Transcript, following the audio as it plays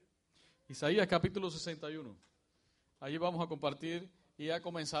Isaías capítulo 61. Allí vamos a compartir y a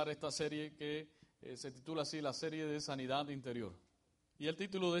comenzar esta serie que se titula así, la serie de sanidad interior. Y el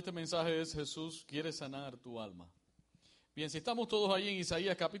título de este mensaje es Jesús quiere sanar tu alma. Bien, si estamos todos allí en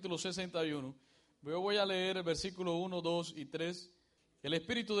Isaías capítulo 61, yo voy a leer el versículo 1, 2 y 3. El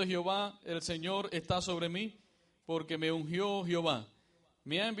Espíritu de Jehová, el Señor, está sobre mí, porque me ungió Jehová.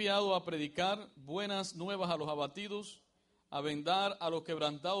 Me ha enviado a predicar buenas nuevas a los abatidos, a vendar a los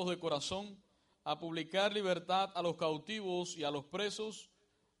quebrantados de corazón, a publicar libertad a los cautivos y a los presos,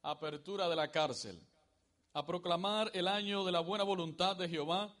 apertura de la cárcel, a proclamar el año de la buena voluntad de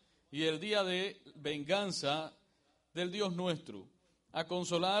Jehová y el día de venganza del Dios nuestro, a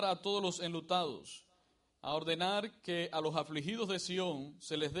consolar a todos los enlutados, a ordenar que a los afligidos de Sión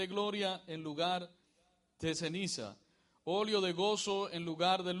se les dé gloria en lugar de ceniza, óleo de gozo en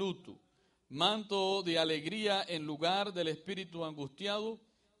lugar de luto, manto de alegría en lugar del espíritu angustiado,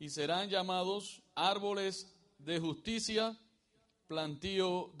 y serán llamados árboles de justicia,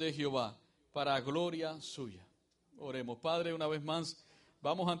 plantío de Jehová, para gloria suya. Oremos. Padre, una vez más,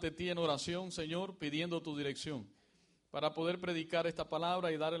 vamos ante ti en oración, Señor, pidiendo tu dirección, para poder predicar esta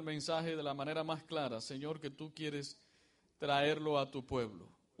palabra y dar el mensaje de la manera más clara, Señor, que tú quieres traerlo a tu pueblo.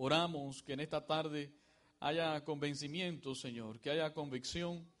 Oramos que en esta tarde haya convencimiento, Señor, que haya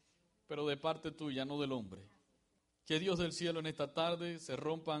convicción, pero de parte tuya, no del hombre. Que Dios del cielo en esta tarde se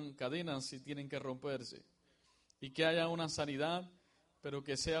rompan cadenas si tienen que romperse, y que haya una sanidad, pero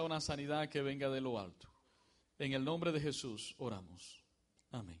que sea una sanidad que venga de lo alto. En el nombre de Jesús oramos.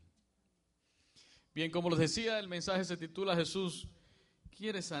 Amén. Bien, como les decía, el mensaje se titula Jesús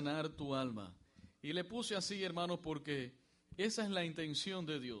quiere sanar tu alma. Y le puse así, hermanos, porque esa es la intención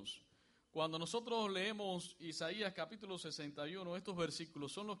de Dios. Cuando nosotros leemos Isaías capítulo 61, estos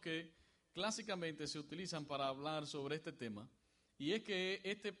versículos son los que clásicamente se utilizan para hablar sobre este tema. Y es que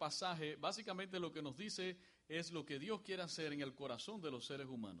este pasaje básicamente lo que nos dice es lo que Dios quiere hacer en el corazón de los seres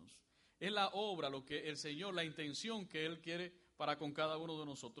humanos. Es la obra, lo que el Señor, la intención que Él quiere para con cada uno de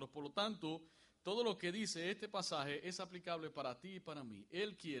nosotros. Por lo tanto, todo lo que dice este pasaje es aplicable para ti y para mí.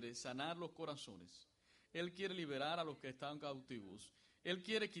 Él quiere sanar los corazones. Él quiere liberar a los que están cautivos. Él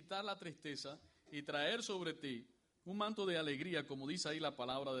quiere quitar la tristeza y traer sobre ti un manto de alegría, como dice ahí la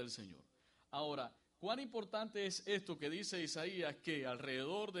palabra del Señor. Ahora, ¿cuán importante es esto que dice Isaías, que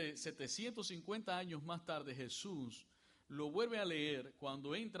alrededor de 750 años más tarde Jesús lo vuelve a leer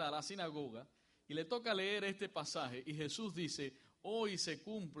cuando entra a la sinagoga y le toca leer este pasaje y Jesús dice, hoy se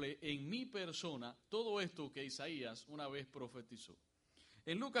cumple en mi persona todo esto que Isaías una vez profetizó?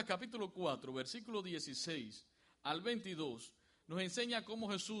 En Lucas capítulo 4, versículo 16 al 22, nos enseña cómo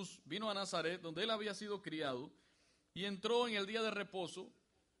Jesús vino a Nazaret, donde él había sido criado, y entró en el día de reposo.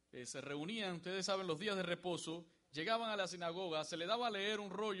 Se reunían, ustedes saben, los días de reposo, llegaban a la sinagoga, se le daba a leer un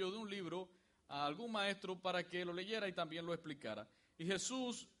rollo de un libro a algún maestro para que lo leyera y también lo explicara. Y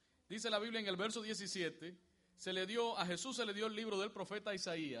Jesús, dice la Biblia en el verso 17, a Jesús se le dio el libro del profeta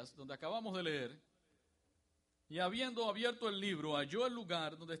Isaías, donde acabamos de leer, y habiendo abierto el libro, halló el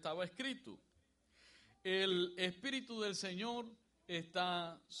lugar donde estaba escrito, el Espíritu del Señor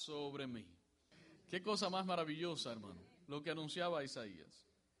está sobre mí. Qué cosa más maravillosa, hermano, lo que anunciaba Isaías.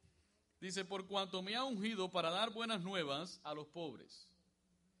 Dice, por cuanto me ha ungido para dar buenas nuevas a los pobres,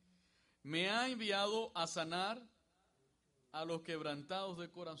 me ha enviado a sanar a los quebrantados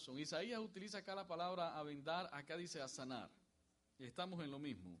de corazón. Isaías utiliza acá la palabra a vendar, acá dice a sanar. Y estamos en lo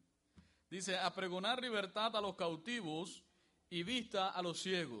mismo. Dice, a pregonar libertad a los cautivos y vista a los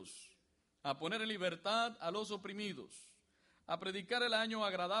ciegos, a poner en libertad a los oprimidos, a predicar el año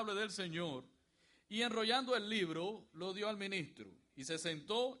agradable del Señor. Y enrollando el libro, lo dio al ministro. Y se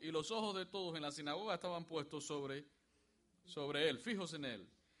sentó, y los ojos de todos en la sinagoga estaban puestos sobre él, fijos en él.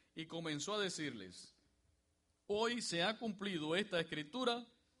 Y comenzó a decirles, hoy se ha cumplido esta escritura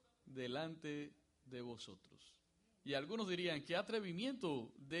delante de vosotros. Y algunos dirían, qué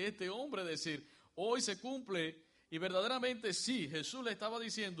atrevimiento de este hombre decir, hoy se cumple. Y verdaderamente sí, Jesús le estaba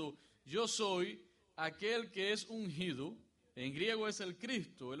diciendo, yo soy aquel que es ungido. En griego es el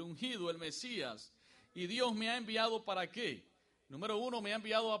Cristo, el ungido, el Mesías. Y Dios me ha enviado ¿para qué? Número uno, me ha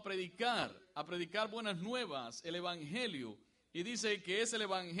enviado a predicar buenas nuevas, el Evangelio. Y dice que es el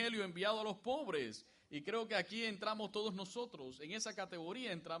Evangelio enviado a los pobres. Y creo que aquí entramos todos nosotros, en esa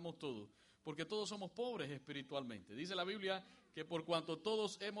categoría entramos todos, porque todos somos pobres espiritualmente. Dice la Biblia que por cuanto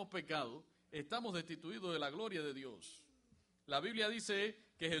todos hemos pecado, estamos destituidos de la gloria de Dios. La Biblia dice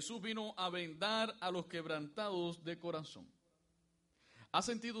que Jesús vino a vendar a los quebrantados de corazón. ¿Ha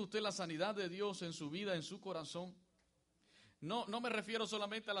sentido usted la sanidad de Dios en su vida, en su corazón? No me refiero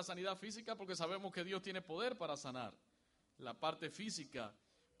solamente a la sanidad física, porque sabemos que Dios tiene poder para sanar la parte física,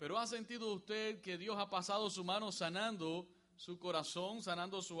 Pero ¿ha sentido usted que Dios ha pasado su mano sanando su corazón,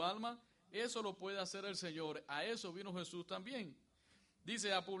 sanando su alma? Eso lo puede hacer el Señor. A eso vino Jesús también.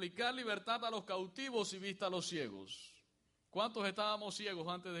 Dice, a publicar libertad a los cautivos y vista a los ciegos. ¿Cuántos estábamos ciegos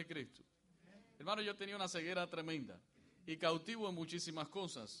antes de Cristo? Hermano, yo tenía una ceguera tremenda y cautivo en muchísimas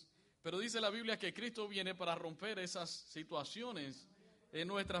cosas. Pero dice la Biblia que Cristo viene para romper esas situaciones en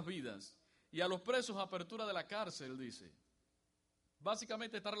nuestras vidas. Y a los presos, apertura de la cárcel, dice.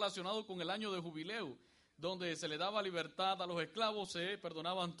 Básicamente está relacionado con el año de jubileo, donde se le daba libertad a los esclavos, se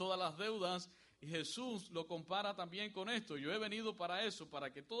perdonaban todas las deudas, y Jesús lo compara también con esto. Yo he venido para eso,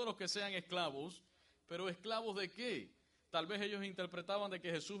 para que todos los que sean esclavos, pero ¿esclavos de qué? Tal vez ellos interpretaban de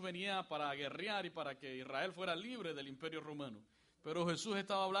que Jesús venía para guerrear y para que Israel fuera libre del imperio romano. Pero Jesús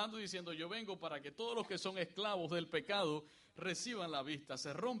estaba hablando y diciendo, yo vengo para que todos los que son esclavos del pecado reciban la vista,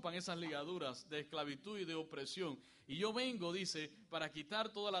 se rompan esas ligaduras de esclavitud y de opresión. Y yo vengo, dice, para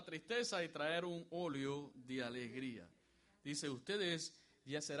quitar toda la tristeza y traer un óleo de alegría. Dice, ustedes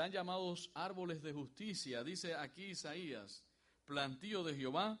ya serán llamados árboles de justicia, dice aquí Isaías, plantío de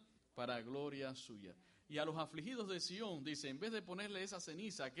Jehová para gloria suya. Y a los afligidos de Sión, dice, en vez de ponerle esa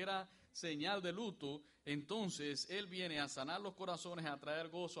ceniza que era señal de luto, entonces Él viene a sanar los corazones, a traer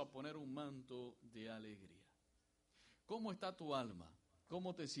gozo, a poner un manto de alegría. ¿Cómo está tu alma?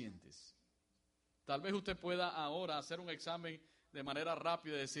 ¿Cómo te sientes? Tal vez usted pueda ahora hacer un examen de manera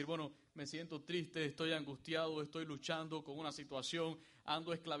rápida y decir, bueno, me siento triste, estoy angustiado, estoy luchando con una situación,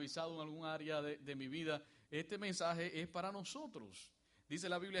 ando esclavizado en algún área de mi vida. Este mensaje es para nosotros. Dice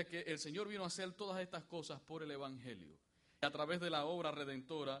la Biblia que el Señor vino a hacer todas estas cosas por el Evangelio, a través de la obra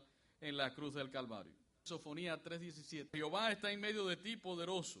redentora en la cruz del Calvario. Sofonía 3:17. Jehová está en medio de ti,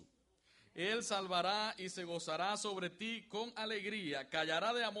 poderoso. Él salvará y se gozará sobre ti con alegría,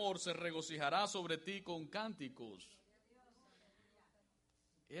 callará de amor, se regocijará sobre ti con cánticos.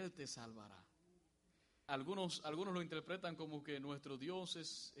 Él te salvará. Algunos lo interpretan como que nuestro Dios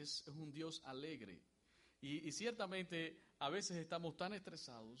es un Dios alegre. Y ciertamente a veces estamos tan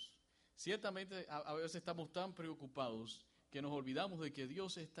estresados, ciertamente a veces estamos tan preocupados que nos olvidamos de que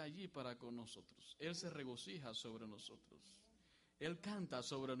Dios está allí para con nosotros. Él se regocija sobre nosotros. Él canta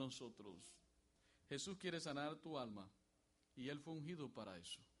sobre nosotros. Jesús quiere sanar tu alma y Él fue ungido para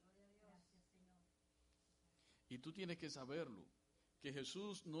eso. Y tú tienes que saberlo, que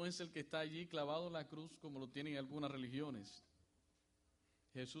Jesús no es el que está allí clavado en la cruz como lo tienen algunas religiones.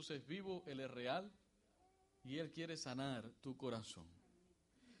 Jesús es vivo, Él es real y Él quiere sanar tu corazón.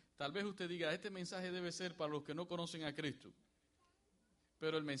 Tal vez usted diga, este mensaje debe ser para los que no conocen a Cristo,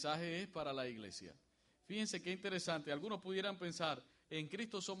 pero el mensaje es para la iglesia. Fíjense qué interesante, algunos pudieran pensar, en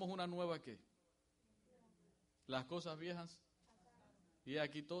Cristo somos una nueva ¿qué? Las cosas viejas, y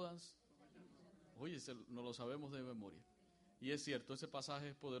aquí todas, oye, no lo sabemos de memoria. Y es cierto, ese pasaje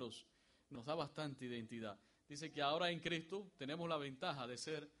es poderoso, nos da bastante identidad. Dice que ahora en Cristo tenemos la ventaja de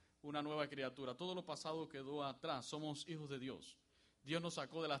ser una nueva criatura. Todo lo pasado quedó atrás, somos hijos de Dios. Dios nos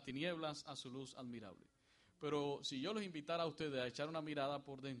sacó de las tinieblas a su luz admirable. Pero si yo los invitara a ustedes a echar una mirada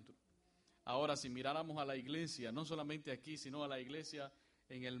por dentro, ahora si miráramos a la iglesia, no solamente aquí, sino a la iglesia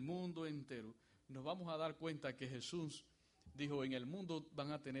en el mundo entero, nos vamos a dar cuenta que Jesús dijo, en el mundo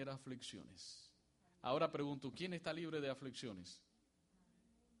van a tener aflicciones. Ahora pregunto, ¿quién está libre de aflicciones?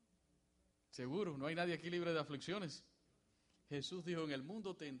 Seguro, no hay nadie aquí libre de aflicciones. Jesús dijo, en el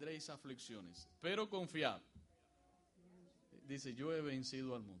mundo tendréis aflicciones, pero confiad. Dice, yo he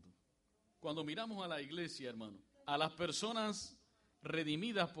vencido al mundo. Cuando miramos a la iglesia, hermano, a las personas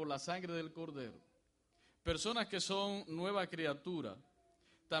redimidas por la sangre del Cordero, personas que son nueva criatura,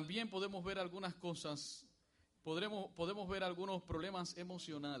 también podemos ver algunas cosas, podemos ver algunos problemas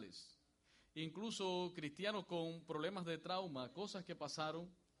emocionales, incluso cristianos con problemas de trauma, cosas que pasaron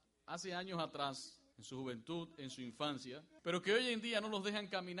hace años atrás, en su juventud, en su infancia, pero que hoy en día no los dejan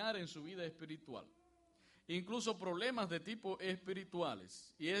caminar en su vida espiritual. Incluso problemas de tipo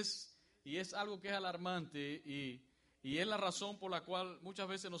espirituales. Y es algo que es alarmante y es la razón por la cual muchas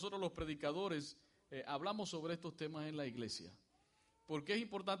veces nosotros los predicadores hablamos sobre estos temas en la iglesia. Porque es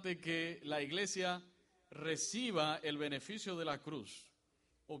importante que la iglesia reciba el beneficio de la cruz.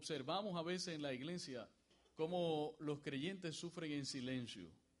 Observamos a veces en la iglesia cómo los creyentes sufren en silencio,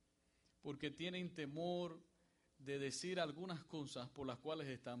 porque tienen temor de decir algunas cosas por las cuales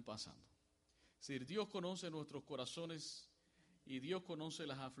están pasando. Es decir, Dios conoce nuestros corazones y Dios conoce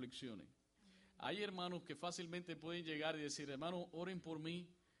las aflicciones. Hay hermanos que fácilmente pueden llegar y decir, hermano, oren por mí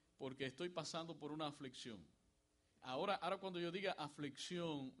porque estoy pasando por una aflicción. Ahora cuando yo diga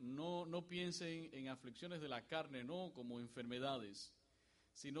aflicción, no piensen en aflicciones de la carne, no como enfermedades,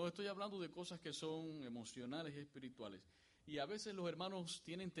 sino estoy hablando de cosas que son emocionales y espirituales. Y a veces los hermanos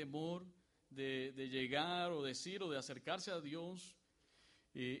tienen temor de llegar o decir o de acercarse a Dios.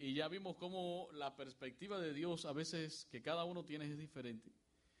 Y ya vimos cómo la perspectiva de Dios a veces que cada uno tiene es diferente.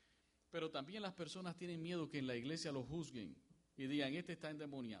 Pero también las personas tienen miedo que en la iglesia lo juzguen y digan, este está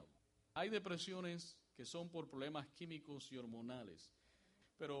endemoniado. Hay depresiones que son por problemas químicos y hormonales.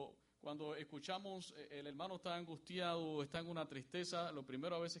 Pero cuando escuchamos el hermano está angustiado, está en una tristeza, lo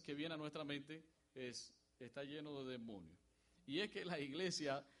primero a veces que viene a nuestra mente es, está lleno de demonios. Y es que la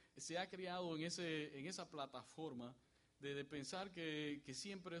iglesia se ha criado en esa plataforma de pensar que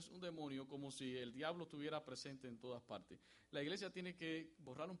siempre es un demonio, como si el diablo estuviera presente en todas partes. La iglesia tiene que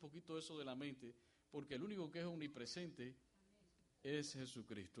borrar un poquito eso de la mente, porque el único que es omnipresente es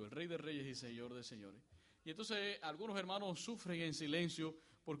Jesucristo, el Rey de Reyes y Señor de Señores. Y entonces algunos hermanos sufren en silencio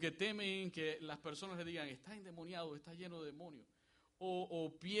porque temen que las personas le digan, está endemoniado, está lleno de demonios.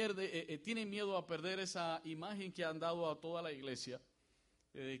 O tienen miedo a perder esa imagen que han dado a toda la iglesia,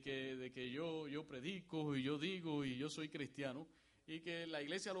 de que yo predico y yo digo y yo soy cristiano, y que la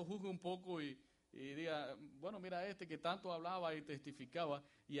iglesia lo juzgue un poco y diga, bueno, mira que tanto hablaba y testificaba,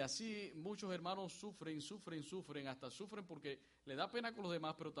 y así muchos hermanos sufren, hasta sufren porque le da pena con los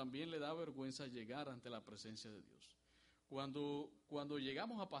demás, pero también le da vergüenza llegar ante la presencia de Dios. Cuando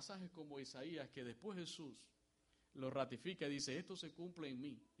llegamos a pasajes como Isaías, que después Jesús lo ratifica y dice, esto se cumple en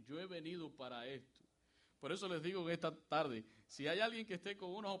mí, yo he venido para esto. Por eso les digo que esta tarde, si hay alguien que esté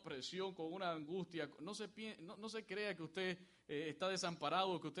con una opresión, con una angustia, no se crea que usted está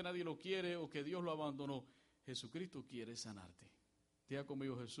desamparado, que usted nadie lo quiere o que Dios lo abandonó. Jesucristo quiere sanarte. Diga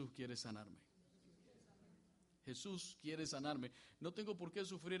conmigo, Jesús quiere sanarme. Jesús quiere sanarme. No tengo por qué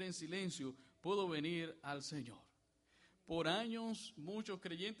sufrir en silencio, puedo venir al Señor. Por años muchos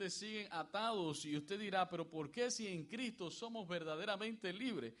creyentes siguen atados y usted dirá, pero ¿por qué si en Cristo somos verdaderamente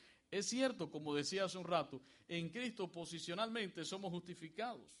libres? Es cierto, como decía hace un rato, en Cristo posicionalmente somos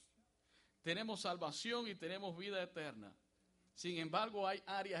justificados. Tenemos salvación y tenemos vida eterna. Sin embargo, hay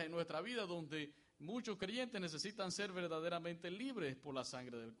áreas en nuestra vida donde muchos creyentes necesitan ser verdaderamente libres por la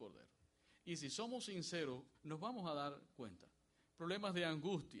sangre del Cordero. Y si somos sinceros, nos vamos a dar cuenta. Problemas de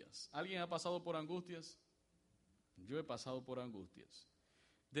angustias. ¿Alguien ha pasado por angustias? Yo he pasado por angustias.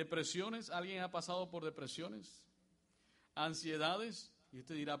 Depresiones. ¿Alguien ha pasado por depresiones? Ansiedades. Y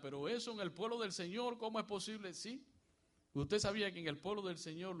usted dirá, pero eso en el pueblo del Señor, ¿cómo es posible? Sí. ¿Usted sabía que en el pueblo del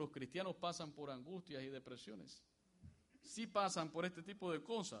Señor los cristianos pasan por angustias y depresiones? Sí pasan por este tipo de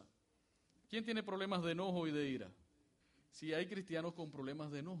cosas. ¿Quién tiene problemas de enojo y de ira? Sí, hay cristianos con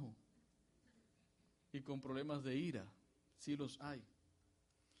problemas de enojo y con problemas de ira. Sí los hay.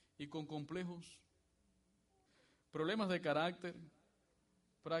 Y con complejos, problemas de carácter,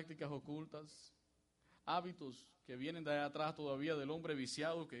 prácticas ocultas, hábitos que vienen de atrás todavía del hombre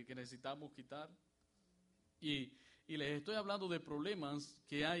viciado que necesitamos quitar. Y les estoy hablando de problemas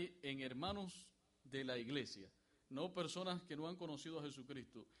que hay en hermanos de la iglesia, no personas que no han conocido a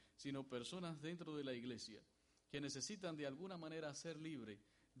Jesucristo, sino personas dentro de la iglesia que necesitan de alguna manera ser libres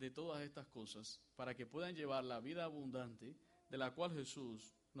de todas estas cosas para que puedan llevar la vida abundante de la cual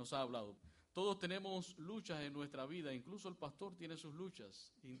Jesús nos ha hablado. Todos tenemos luchas en nuestra vida, incluso el pastor tiene sus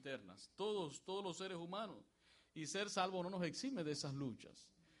luchas internas, todos los seres humanos, y ser salvo no nos exime de esas luchas.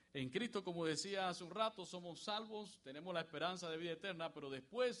 En Cristo, como decía hace un rato, somos salvos, tenemos la esperanza de vida eterna, pero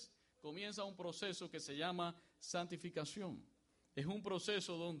después comienza un proceso que se llama santificación. Es un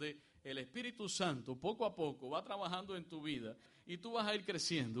proceso donde el Espíritu Santo poco a poco va trabajando en tu vida y tú vas a ir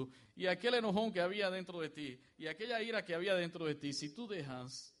creciendo, y aquel enojón que había dentro de ti y aquella ira que había dentro de ti, si tú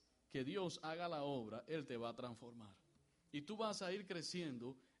dejas que Dios haga la obra, Él te va a transformar. Y tú vas a ir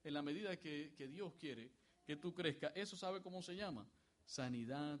creciendo en la medida que Dios quiere que tú crezcas. Eso, ¿sabe cómo se llama?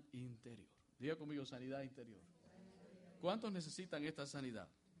 Sanidad interior. Diga conmigo, sanidad interior. ¿Cuántos necesitan esta sanidad?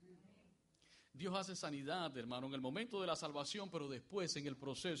 Dios hace sanidad, hermano, en el momento de la salvación, pero después en el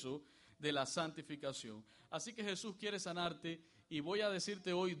proceso de la santificación. Así que Jesús quiere sanarte, y voy a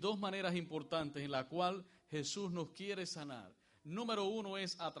decirte hoy dos maneras importantes en las cuales Jesús nos quiere sanar. Número uno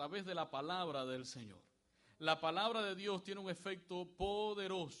es a través de la palabra del Señor. La palabra de Dios tiene un efecto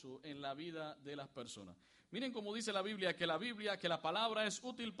poderoso en la vida de las personas. Miren cómo dice la Biblia, que la palabra es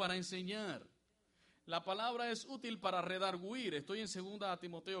útil para enseñar. La palabra es útil para redarguir. Estoy en 2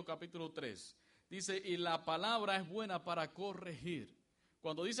 Timoteo capítulo 3. Dice, y la palabra es buena para corregir.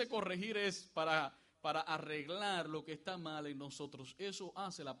 Cuando dice corregir es para arreglar lo que está mal en nosotros. Eso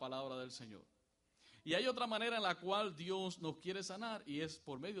hace la palabra del Señor. Y hay otra manera en la cual Dios nos quiere sanar, y es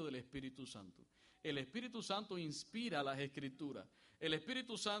por medio del Espíritu Santo. El Espíritu Santo inspira las Escrituras. El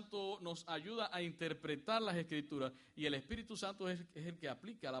Espíritu Santo nos ayuda a interpretar las Escrituras, y el Espíritu Santo es el que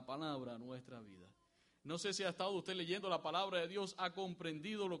aplica la palabra a nuestra vida. No sé si ha estado usted leyendo la palabra de Dios, ha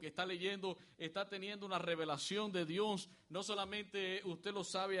comprendido lo que está leyendo, está teniendo una revelación de Dios. No solamente usted lo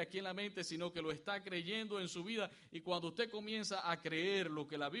sabe aquí en la mente, sino que lo está creyendo en su vida. Y cuando usted comienza a creer lo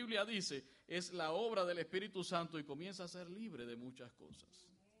que la Biblia dice, es la obra del Espíritu Santo y comienza a ser libre de muchas cosas.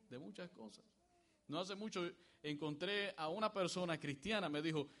 De muchas cosas. No hace mucho encontré a una persona cristiana, me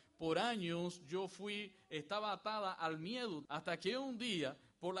dijo, por años yo estaba atada al miedo, hasta que un día,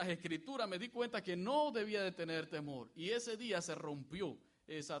 por las escrituras, me di cuenta que no debía de tener temor. Y ese día se rompió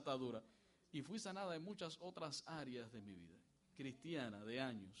esa atadura. Y fui sanada en muchas otras áreas de mi vida, cristiana, de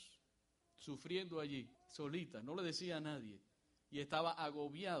años, sufriendo allí, solita, no le decía a nadie. Y estaba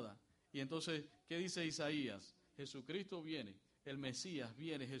agobiada. Y entonces, ¿qué dice Isaías? Jesucristo viene, el Mesías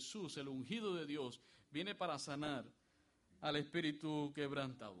viene, Jesús, el ungido de Dios, viene para sanar al espíritu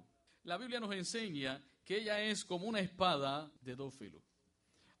quebrantado. La Biblia nos enseña que ella es como una espada de dos filos.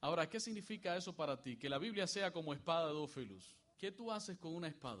 Ahora, ¿qué significa eso para ti? Que la Biblia sea como espada de dos filos. ¿Qué tú haces con una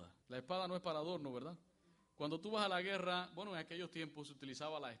espada? La espada no es para adorno, ¿verdad? Cuando tú vas a la guerra, bueno, en aquellos tiempos se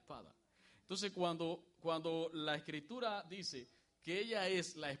utilizaba la espada. Entonces, cuando la Escritura dice que ella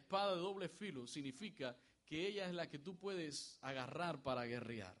es la espada de doble filo, significa que ella es la que tú puedes agarrar para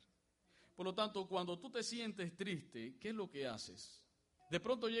guerrear. Por lo tanto, cuando tú te sientes triste, ¿qué es lo que haces? De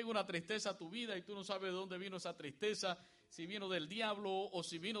pronto llega una tristeza a tu vida y tú no sabes de dónde vino esa tristeza, si vino del diablo o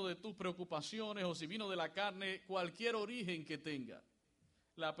si vino de tus preocupaciones o si vino de la carne, cualquier origen que tenga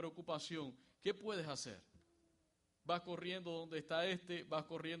la preocupación, ¿qué puedes hacer? Vas corriendo donde está vas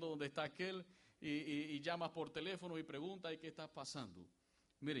corriendo donde está aquel y llamas por teléfono y preguntas, ¿y qué está pasando?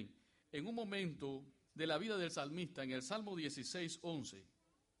 Miren, en un momento de la vida del salmista, en el Salmo 16:11,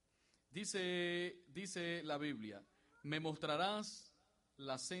 dice la Biblia, me mostrarás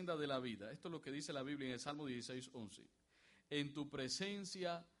la senda de la vida. Esto es lo que dice la Biblia en el Salmo 16:11. En tu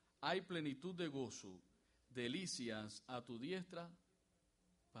presencia hay plenitud de gozo, delicias a tu diestra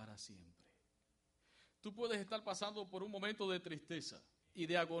para siempre. Tú puedes estar pasando por un momento de tristeza y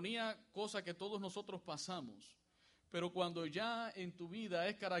de agonía, cosa que todos nosotros pasamos. Pero cuando ya en tu vida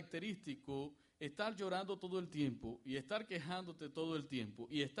es característico estar llorando todo el tiempo y estar quejándote todo el tiempo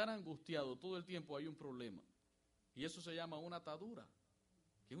y estar angustiado todo el tiempo, hay un problema. Y eso se llama una atadura,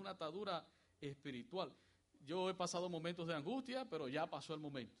 que es una atadura espiritual. Yo he pasado momentos de angustia, pero ya pasó el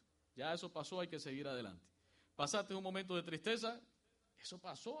momento. Ya eso pasó, hay que seguir adelante. Pasaste un momento de tristeza, eso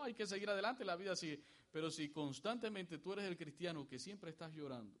pasó, hay que seguir adelante, la vida sigue. Pero si constantemente tú eres el cristiano que siempre estás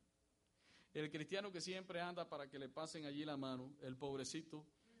llorando, el cristiano que siempre anda para que le pasen allí la mano, el pobrecito,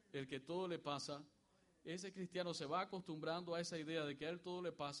 el que todo le pasa, ese cristiano se va acostumbrando a esa idea de que a él todo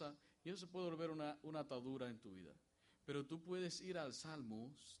le pasa y eso se puede volver una atadura en tu vida. Pero tú puedes ir al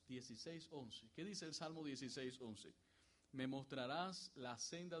Salmo 16:11. ¿Qué dice el Salmo 16:11? Me mostrarás la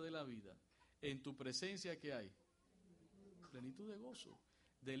senda de la vida. En tu presencia, ¿qué hay? Plenitud de gozo.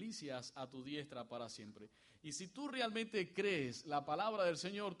 Delicias a tu diestra para siempre. Y si tú realmente crees la palabra del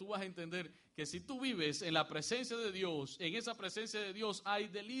Señor, tú vas a entender que si tú vives en la presencia de Dios, en esa presencia de Dios hay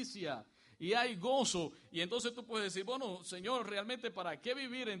delicia y hay gozo. Y entonces tú puedes decir, bueno, Señor, realmente ¿para qué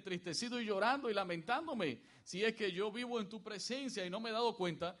vivir entristecido y llorando y lamentándome? Si es que yo vivo en tu presencia y no me he dado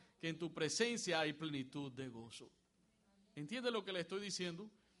cuenta que en tu presencia hay plenitud de gozo. ¿Entiende lo que le estoy diciendo?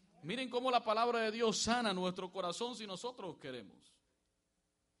 Miren cómo la palabra de Dios sana nuestro corazón si nosotros queremos.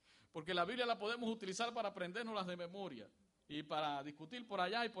 Porque la Biblia la podemos utilizar para aprendérnoslas de memoria y para discutir por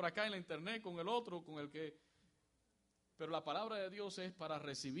allá y por acá en la internet con el otro, con el que... Pero la palabra de Dios es para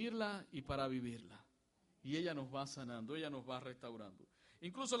recibirla y para vivirla. Y ella nos va sanando, ella nos va restaurando.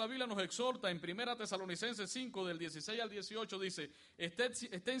 Incluso la Biblia nos exhorta en 1 Tesalonicenses 5, del 16 al 18, dice,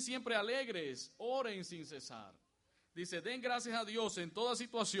 estén siempre alegres, oren sin cesar. Dice, den gracias a Dios en toda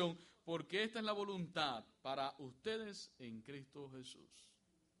situación, porque esta es la voluntad para ustedes en Cristo Jesús.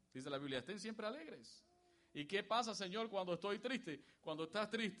 Dice la Biblia, estén siempre alegres. ¿Y qué pasa, Señor, cuando estoy triste? Cuando estás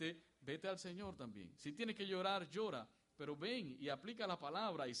triste, vete al Señor también. Si tienes que llorar, llora. Pero ven y aplica la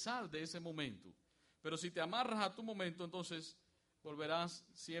palabra y sal de ese momento. Pero si te amarras a tu momento, entonces volverás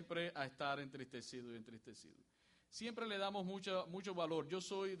siempre a estar entristecido y entristecido. Siempre le damos mucho valor. Yo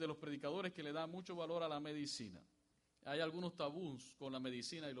soy de los predicadores que le dan mucho valor a la medicina. Hay algunos tabús con la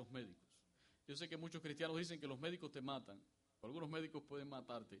medicina y los médicos. Yo sé que muchos cristianos dicen que los médicos te matan. Algunos médicos pueden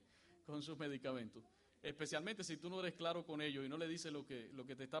matarte con sus medicamentos, especialmente si tú no eres claro con ellos y no le dices lo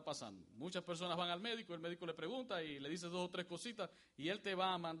que te está pasando. Muchas personas van al médico, el médico le pregunta y le dice 2 o 3 cositas y él te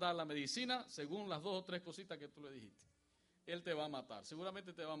va a mandar la medicina según las 2 o 3 cositas que tú le dijiste. Él te va a matar,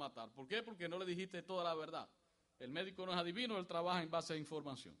 seguramente te va a matar. ¿Por qué? Porque no le dijiste toda la verdad. El médico no es adivino, él trabaja en base a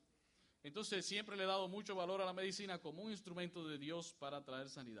información. Entonces siempre le he dado mucho valor a la medicina como un instrumento de Dios para traer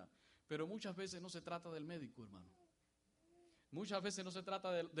sanidad. Pero muchas veces no se trata del médico, hermano. Muchas veces no se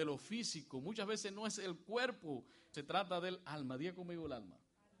trata de lo físico, muchas veces no es el cuerpo, se trata del alma. Diga conmigo el alma.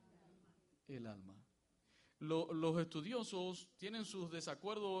 El alma. Los estudiosos tienen sus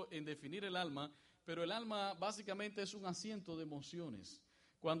desacuerdos en definir el alma, pero el alma básicamente es un asiento de emociones.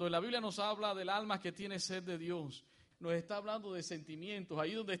 Cuando la Biblia nos habla del alma que tiene sed de Dios, nos está hablando de sentimientos.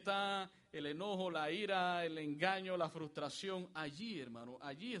 Ahí donde está el enojo, la ira, el engaño, la frustración, allí, hermano,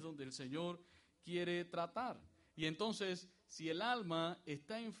 allí es donde el Señor quiere tratar. Y entonces, si el alma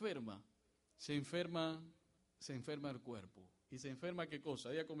está enferma, se enferma el cuerpo. ¿Y se enferma qué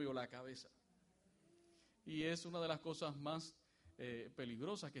cosa? Diga conmigo, la cabeza. Y es una de las cosas más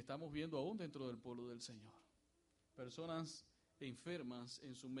peligrosas que estamos viendo aún dentro del pueblo del Señor. Personas enfermas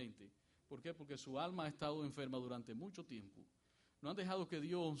en su mente. ¿Por qué? Porque su alma ha estado enferma durante mucho tiempo. No han dejado que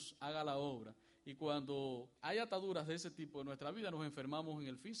Dios haga la obra. Y cuando hay ataduras de ese tipo en nuestra vida, nos enfermamos en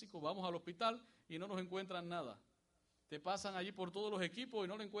el físico, vamos al hospital y no nos encuentran nada. Te pasan allí por todos los equipos y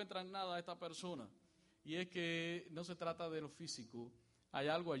no le encuentran nada a esta persona. Y es que no se trata de lo físico. Hay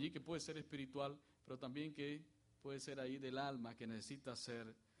algo allí que puede ser espiritual, pero también que puede ser ahí del alma que necesita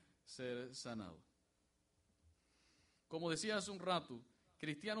ser sanado. Como decía hace un rato,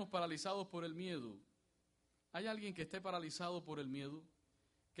 cristianos paralizados por el miedo. ¿Hay alguien que esté paralizado por el miedo?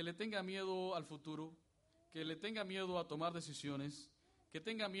 Que le tenga miedo al futuro, que le tenga miedo a tomar decisiones, que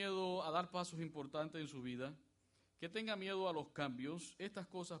tenga miedo a dar pasos importantes en su vida, que tenga miedo a los cambios. Estas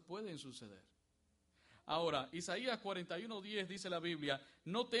cosas pueden suceder. Ahora, Isaías 41:10 dice la Biblia,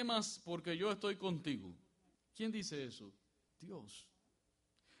 no temas porque yo estoy contigo. ¿Quién dice eso? Dios.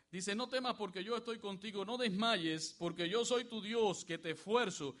 Dice, no temas porque yo estoy contigo, no desmayes porque yo soy tu Dios que te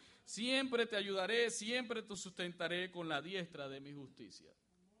esfuerzo, siempre te ayudaré, siempre te sustentaré con la diestra de mi justicia.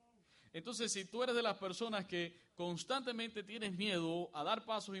 Entonces, si tú eres de las personas que constantemente tienes miedo a dar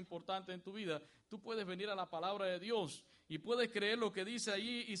pasos importantes en tu vida, tú puedes venir a la palabra de Dios y puedes creer lo que dice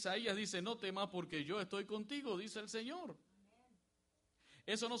ahí. Isaías dice, no temas porque yo estoy contigo, dice el Señor.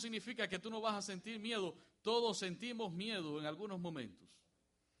 Eso no significa que tú no vas a sentir miedo. Todos sentimos miedo en algunos momentos.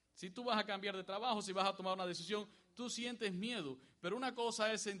 Si tú vas a cambiar de trabajo, si vas a tomar una decisión, tú sientes miedo. Pero una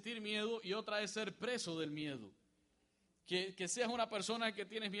cosa es sentir miedo y otra es ser preso del miedo. Que seas una persona que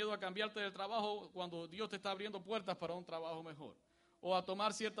tienes miedo a cambiarte del trabajo cuando Dios te está abriendo puertas para un trabajo mejor. O a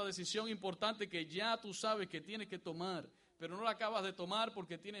tomar cierta decisión importante que ya tú sabes que tienes que tomar, pero no la acabas de tomar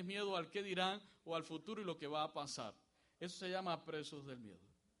porque tienes miedo al qué dirán o al futuro y lo que va a pasar. Eso se llama presos del miedo.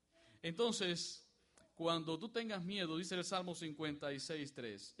 Entonces, cuando tú tengas miedo, dice el Salmo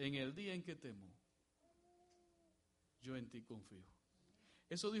 56:3, en el día en que temo, yo en ti confío.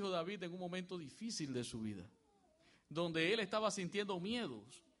 Eso dijo David en un momento difícil de su vida, donde él estaba sintiendo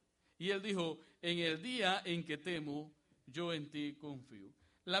miedos. Y él dijo, en el día en que temo, yo en ti confío.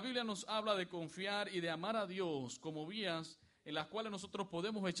 La Biblia nos habla de confiar y de amar a Dios como vías en las cuales nosotros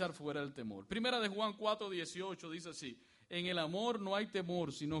podemos echar fuera el temor. Primera de Juan 4:18 dice así, en el amor no hay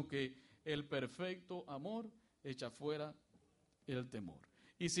temor, sino que el perfecto amor echa fuera el temor.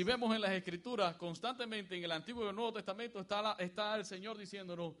 Y si vemos en las Escrituras, constantemente en el Antiguo y el Nuevo Testamento está el Señor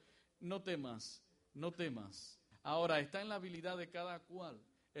diciéndonos, no temas, no temas. Ahora, está en la habilidad de cada cual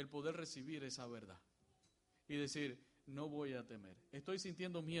el poder recibir esa verdad y decir, no voy a temer. Estoy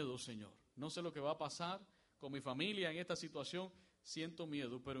sintiendo miedo, Señor. No sé lo que va a pasar con mi familia en esta situación. Siento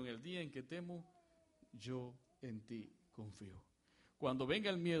miedo, pero en el día en que temo, yo en ti confío. Cuando venga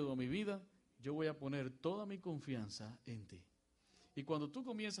el miedo a mi vida, yo voy a poner toda mi confianza en ti. Y cuando tú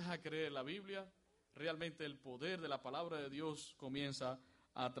comienzas a creer la Biblia, realmente el poder de la palabra de Dios comienza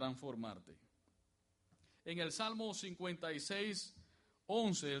a transformarte. En el Salmo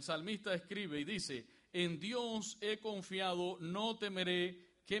 56:11, el salmista escribe y dice, en Dios he confiado, no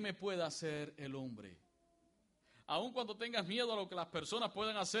temeré, ¿qué me pueda hacer el hombre? Aun cuando tengas miedo a lo que las personas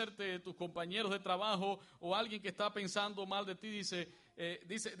puedan hacerte, tus compañeros de trabajo o alguien que está pensando mal de ti, dice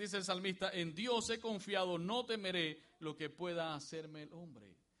el salmista, en Dios he confiado, no temeré lo que pueda hacerme el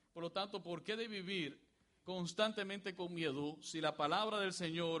hombre. Por lo tanto, ¿por qué de vivir constantemente con miedo si la palabra del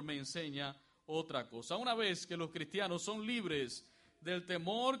Señor me enseña otra cosa? Una vez que los cristianos son libres del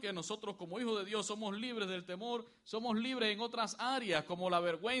temor, que nosotros como hijos de Dios somos libres del temor, somos libres en otras áreas como la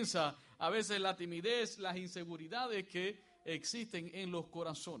vergüenza, a veces la timidez, las inseguridades que existen en los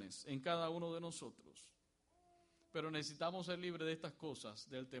corazones, en cada uno de nosotros. Pero necesitamos ser libres de estas cosas,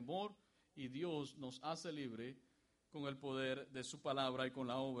 del temor, y Dios nos hace libre con el poder de su palabra y con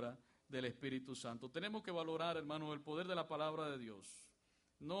la obra del Espíritu Santo. Tenemos que valorar, hermano, el poder de la palabra de Dios.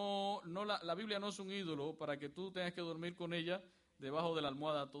 La Biblia no es un ídolo para que tú tengas que dormir con ella debajo de la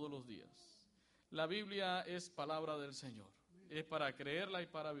almohada todos los días. La Biblia es palabra del Señor. es para creerla y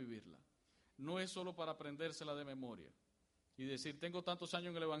para vivirla. No es solo para aprendérsela de memoria y decir, tengo tantos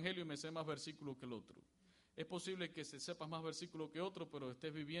años en el Evangelio y me sé más versículos que el otro. Es posible que se sepas más versículos que otro, pero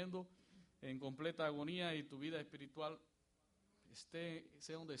estés viviendo en completa agonía y tu vida espiritual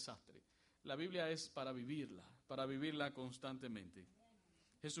sea un desastre. La Biblia es para vivirla constantemente.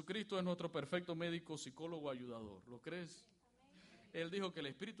 Jesucristo es nuestro perfecto médico, psicólogo, ayudador. ¿Lo crees? Él dijo que el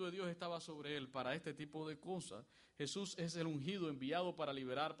Espíritu de Dios estaba sobre él para este tipo de cosas. Jesús es el ungido enviado para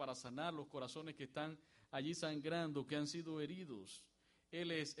liberar, para sanar los corazones que están allí sangrando, que han sido heridos.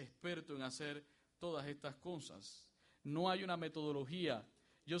 Él es experto en hacer todas estas cosas. No hay una metodología.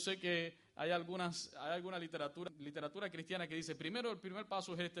 Yo sé que hay alguna literatura cristiana que dice, primero el primer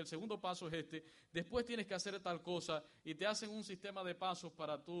paso es este, el segundo paso es este, después tienes que hacer tal cosa y te hacen un sistema de pasos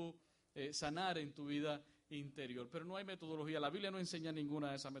para tú sanar en tu vida interior. Pero no hay metodología. La Biblia no enseña ninguna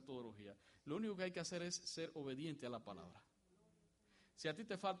de esas metodologías. Lo único que hay que hacer es ser obediente a la palabra. Si a ti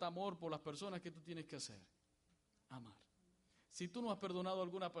te falta amor por las personas, ¿qué tú tienes que hacer? Amar. Si tú no has perdonado a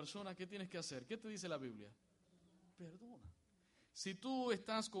alguna persona, ¿qué tienes que hacer? ¿Qué te dice la Biblia? Perdona. Si tú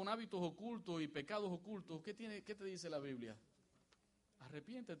estás con hábitos ocultos y pecados ocultos, ¿qué te dice la Biblia?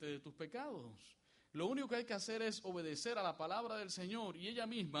 Arrepiéntete de tus pecados. Lo único que hay que hacer es obedecer a la palabra del Señor y ella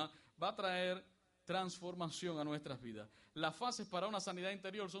misma va a traer transformación a nuestras vidas. Las fases para una sanidad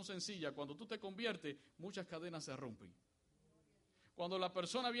interior son sencillas. Cuando tú te conviertes, muchas cadenas se rompen. Cuando la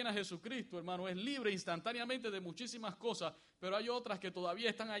persona viene a Jesucristo, hermano, es libre instantáneamente de muchísimas cosas, pero hay otras que todavía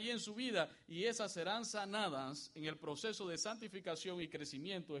están allí en su vida y esas serán sanadas en el proceso de santificación y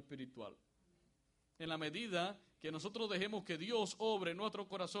crecimiento espiritual. En la medida que nosotros dejemos que Dios obre en nuestros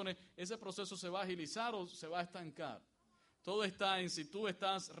corazones, ese proceso se va a agilizar o se va a estancar. Todo está en si tú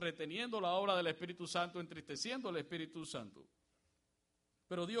estás reteniendo la obra del Espíritu Santo, entristeciendo al Espíritu Santo.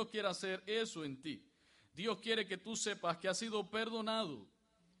 Pero Dios quiere hacer eso en ti. Dios quiere que tú sepas que has sido perdonado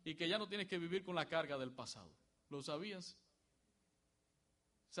y que ya no tienes que vivir con la carga del pasado. ¿Lo sabías?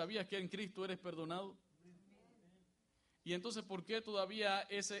 ¿Sabías que en Cristo eres perdonado? Y entonces, ¿por qué todavía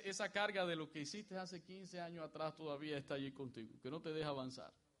esa carga de lo que hiciste hace 15 años atrás todavía está allí contigo? Que no te deja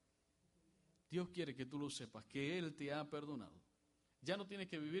avanzar. Dios quiere que tú lo sepas, que Él te ha perdonado. Ya no tienes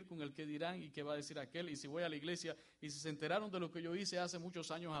que vivir con el que dirán y qué va a decir aquel, y si voy a la iglesia y si se enteraron de lo que yo hice hace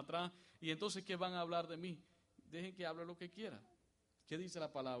muchos años atrás, y entonces ¿qué van a hablar de mí? Dejen que hable lo que quiera. ¿Qué dice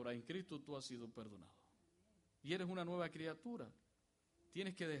la palabra? En Cristo tú has sido perdonado. Y eres una nueva criatura.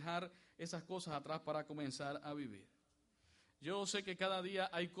 Tienes que dejar esas cosas atrás para comenzar a vivir. Yo sé que cada día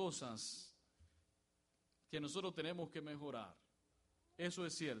hay cosas que nosotros tenemos que mejorar. Eso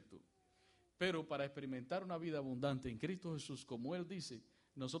es cierto. Pero para experimentar una vida abundante en Cristo Jesús, como Él dice,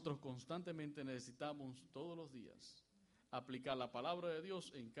 nosotros constantemente necesitamos todos los días aplicar la palabra de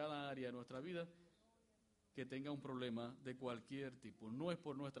Dios en cada área de nuestra vida que tenga un problema de cualquier tipo. No es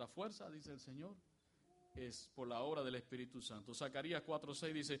por nuestra fuerza, dice el Señor, es por la obra del Espíritu Santo. Zacarías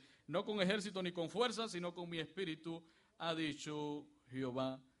 4:6 dice, no con ejército ni con fuerza, sino con mi espíritu, ha dicho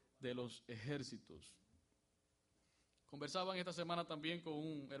Jehová de los ejércitos. Conversaban esta semana también con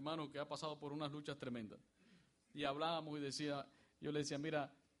un hermano que ha pasado por unas luchas tremendas. Y hablábamos y yo le decía,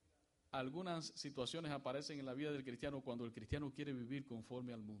 mira, algunas situaciones aparecen en la vida del cristiano cuando el cristiano quiere vivir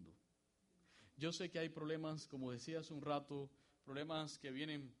conforme al mundo. Yo sé que hay problemas, como decía hace un rato, problemas que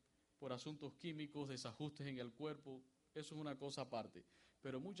vienen por asuntos químicos, desajustes en el cuerpo, eso es una cosa aparte.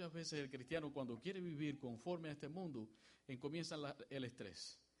 Pero muchas veces el cristiano cuando quiere vivir conforme a este mundo, comienza el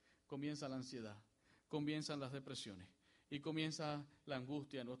estrés, comienza la ansiedad, comienzan las depresiones. Y comienza la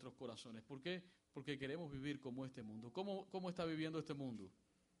angustia en nuestros corazones. ¿Por qué? Porque queremos vivir como este mundo. ¿Cómo está viviendo este mundo?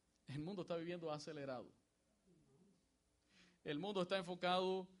 El mundo está viviendo acelerado. El mundo está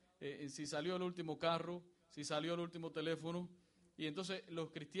enfocado en si salió el último carro, si salió el último teléfono. Y entonces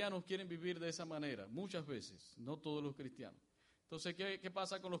los cristianos quieren vivir de esa manera, muchas veces, no todos los cristianos. Entonces, ¿qué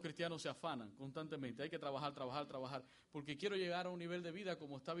pasa con los cristianos? Se afanan constantemente. Hay que trabajar, porque quiero llegar a un nivel de vida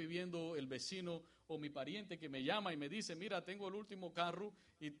como está viviendo el vecino o mi pariente que me llama y me dice, mira, tengo el último carro,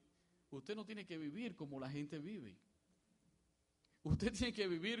 y usted no tiene que vivir como la gente vive. Usted tiene que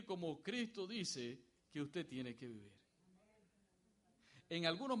vivir como Cristo dice que usted tiene que vivir. En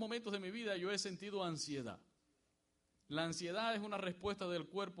algunos momentos de mi vida yo he sentido ansiedad. La ansiedad es una respuesta del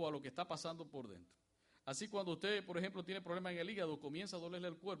cuerpo a lo que está pasando por dentro. Así cuando usted, por ejemplo, tiene problemas en el hígado, comienza a dolerle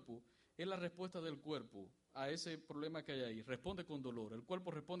el cuerpo, es la respuesta del cuerpo a ese problema que hay ahí. Responde con dolor. El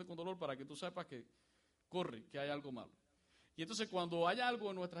cuerpo responde con dolor para que tú sepas que corre, que hay algo malo. Y entonces cuando hay algo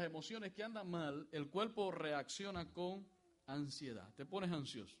en nuestras emociones que anda mal, el cuerpo reacciona con ansiedad. Te pones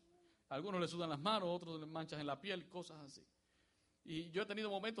ansioso. A algunos les sudan las manos, a otros les manchas en la piel, cosas así. Y yo he tenido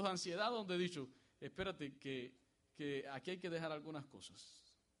momentos de ansiedad donde he dicho, espérate, que que aquí hay que dejar algunas cosas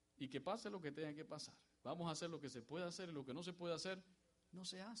y que pase lo que tenga que pasar. Vamos a hacer lo que se puede hacer y lo que no se puede hacer, no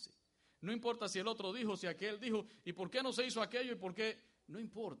se hace. No importa si el otro dijo, si aquel dijo, y por qué no se hizo aquello y por qué. No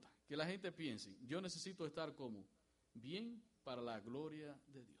importa que la gente piense, yo necesito estar como bien para la gloria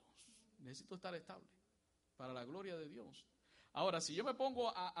de Dios. Necesito estar estable para la gloria de Dios. Ahora, si yo me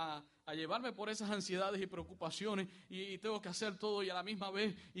pongo a llevarme por esas ansiedades y preocupaciones y tengo que hacer todo y a la misma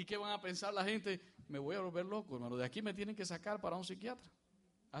vez, ¿y qué van a pensar la gente? Me voy a volver loco, hermano. De aquí me tienen que sacar para un psiquiatra.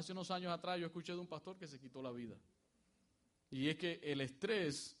 Hace unos años atrás yo escuché de un pastor que se quitó la vida. Y es que el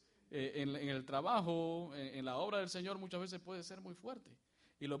estrés en el trabajo, en la obra del Señor muchas veces puede ser muy fuerte.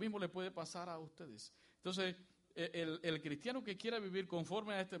 Y lo mismo le puede pasar a ustedes. Entonces, el cristiano que quiera vivir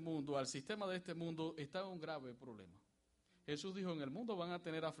conforme a este mundo, al sistema de este mundo, está en un grave problema. Jesús dijo, en el mundo van a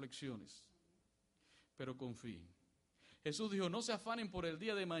tener aflicciones, pero confíen. Jesús dijo, no se afanen por el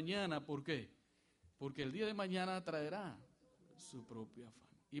día de mañana. ¿Por qué? Porque el día de mañana traerá su propio afán.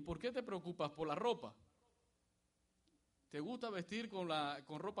 ¿Y por qué te preocupas? Por la ropa. ¿Te gusta vestir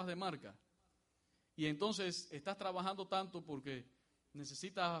con ropas de marca? Y entonces estás trabajando tanto porque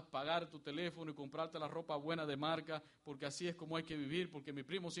necesitas pagar tu teléfono y comprarte la ropa buena de marca, porque así es como hay que vivir, porque mi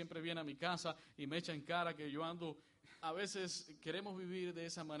primo siempre viene a mi casa y me echa en cara que yo ando. A veces queremos vivir de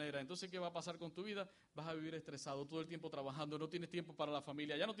esa manera. Entonces, ¿qué va a pasar con tu vida? Vas a vivir estresado, todo el tiempo trabajando, no tienes tiempo para la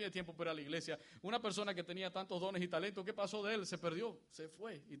familia, ya no tienes tiempo para la iglesia. Una persona que tenía tantos dones y talentos, ¿qué pasó de él? Se perdió, se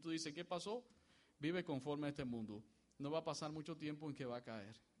fue. Y tú dices, ¿qué pasó? Vive conforme a este mundo. No va a pasar mucho tiempo en que va a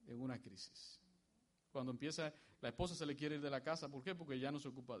caer en una crisis. Cuando empieza, la esposa se le quiere ir de la casa, ¿por qué? Porque ya no se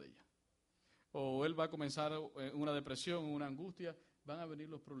ocupa de ella. O él va a comenzar una depresión, una angustia, van a venir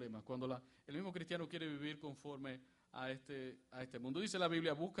los problemas. Cuando el mismo cristiano quiere vivir conforme a este mundo. Dice la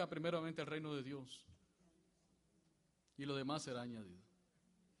Biblia, busca primeramente el reino de Dios y lo demás será añadido.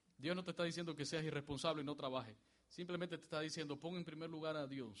 Dios no te está diciendo que seas irresponsable y no trabajes. Simplemente te está diciendo, pon en primer lugar a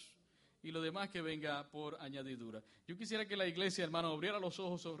Dios y lo demás que venga por añadidura. Yo quisiera que la iglesia, hermano, abriera los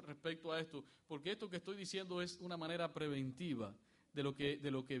ojos respecto a esto, porque esto que estoy diciendo es una manera preventiva de lo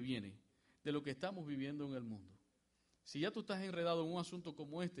que viene, de lo que estamos viviendo en el mundo. Si ya tú estás enredado en un asunto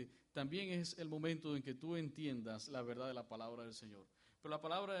como este, también es el momento en que tú entiendas la verdad de la palabra del Señor. Pero la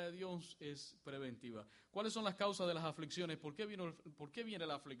palabra de Dios es preventiva. ¿Cuáles son las causas de las aflicciones? ¿Por qué viene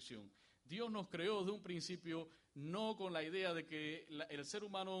la aflicción? Dios nos creó de un principio no con la idea de que el ser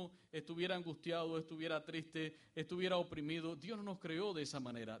humano estuviera angustiado, estuviera triste, estuviera oprimido. Dios no nos creó de esa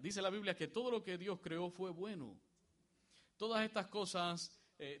manera. Dice la Biblia que todo lo que Dios creó fue bueno. Todas estas cosas,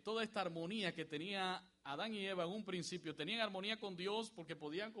 toda esta armonía que tenía Adán y Eva en un principio, tenían armonía con Dios porque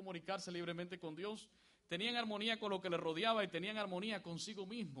podían comunicarse libremente con Dios, tenían armonía con lo que les rodeaba y tenían armonía consigo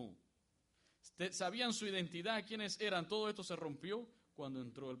mismo. Sabían su identidad, quiénes eran. Todo esto se rompió cuando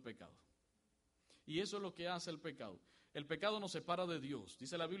entró el pecado. Y eso es lo que hace el pecado. El pecado nos separa de Dios.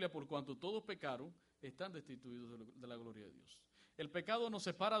 Dice la Biblia, por cuanto todos pecaron, están destituidos de la gloria de Dios. El pecado nos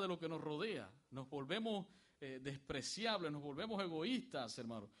separa de lo que nos rodea. Nos volvemos despreciables, nos volvemos egoístas,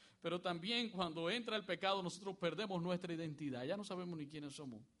 hermano. Pero también cuando entra el pecado, nosotros perdemos nuestra identidad. Ya no sabemos ni quiénes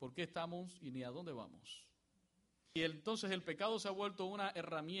somos, por qué estamos y ni a dónde vamos. Y entonces el pecado se ha vuelto una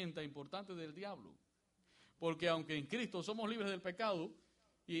herramienta importante del diablo. Porque aunque en Cristo somos libres del pecado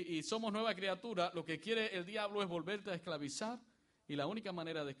y somos nueva criatura, lo que quiere el diablo es volverte a esclavizar. Y la única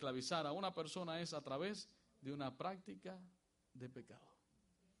manera de esclavizar a una persona es a través de una práctica de pecado.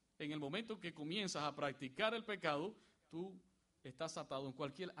 En el momento que comienzas a practicar el pecado, tú estás atado en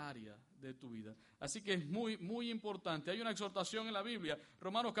cualquier área de tu vida. Así que es muy, muy importante. Hay una exhortación en la Biblia.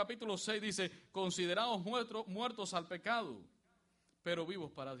 Romanos capítulo 6 dice, consideraos muertos al pecado, pero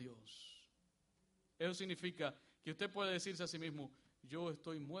vivos para Dios. Eso significa que usted puede decirse a sí mismo, yo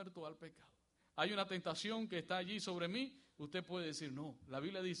estoy muerto al pecado. Hay una tentación que está allí sobre mí. Usted puede decir, no. La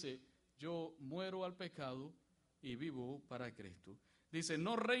Biblia dice, yo muero al pecado y vivo para Cristo. Dice,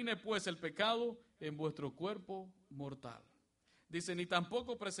 no reine pues el pecado en vuestro cuerpo mortal. Dice, ni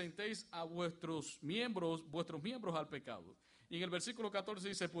tampoco presentéis a vuestros miembros al pecado. Y en el versículo 14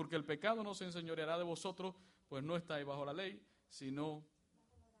 dice, porque el pecado no se enseñoreará de vosotros, pues no estáis bajo la ley, sino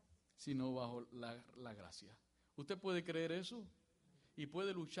bajo la gracia. ¿Usted puede creer eso? Y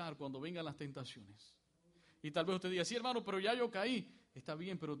puede luchar cuando vengan las tentaciones. Y tal vez usted diga, sí hermano, pero ya yo caí. Está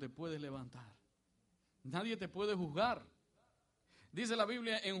bien, pero te puedes levantar. Nadie te puede juzgar. Dice la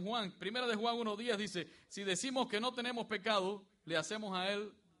Biblia en Juan, 1 de Juan 1:10 dice, si decimos que no tenemos pecado, le hacemos a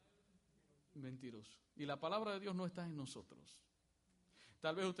él mentiroso. Y la palabra de Dios no está en nosotros.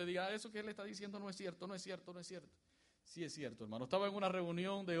 Tal vez usted diga, eso que él está diciendo no es cierto, no es cierto, no es cierto. Sí es cierto, hermano. Estaba en una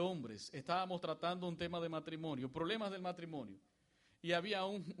reunión de hombres, estábamos tratando un tema de matrimonio, problemas del matrimonio. Y había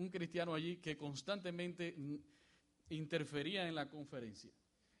un cristiano allí que constantemente interfería en la conferencia.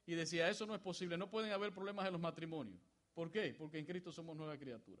 Y decía, eso no es posible, no pueden haber problemas en los matrimonios. ¿Por qué? Porque en Cristo somos nueva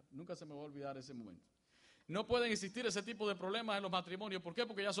criatura. Nunca se me va a olvidar ese momento. No pueden existir ese tipo de problemas en los matrimonios. ¿Por qué?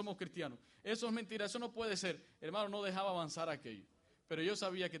 Porque ya somos cristianos. Eso es mentira, eso no puede ser. Hermano, no dejaba avanzar aquello. Pero yo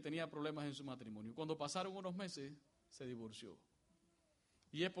sabía que tenía problemas en su matrimonio. Cuando pasaron unos meses, se divorció.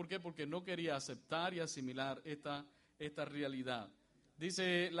 ¿Y es por qué? Porque no quería aceptar y asimilar esta realidad.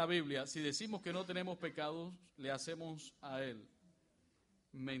 Dice la Biblia, si decimos que no tenemos pecados, le hacemos a él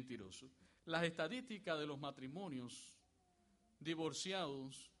mentiroso. Las estadísticas de los matrimonios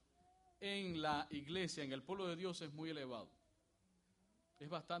divorciados en la iglesia, en el pueblo de Dios, es muy elevado. Es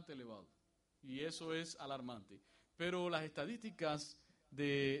bastante elevado. Y eso es alarmante. Pero las estadísticas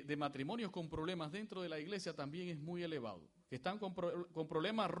de matrimonios con problemas dentro de la iglesia también es muy elevado. Que están con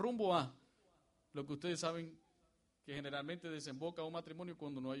problemas rumbo a lo que ustedes saben que generalmente desemboca un matrimonio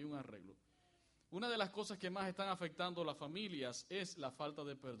cuando no hay un arreglo. Una de las cosas que más están afectando a las familias es la falta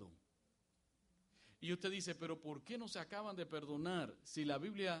de perdón. Y usted dice, pero ¿por qué no se acaban de perdonar si la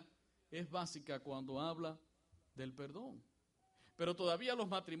Biblia es básica cuando habla del perdón? Pero todavía los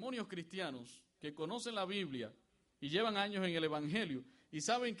matrimonios cristianos que conocen la Biblia y llevan años en el Evangelio y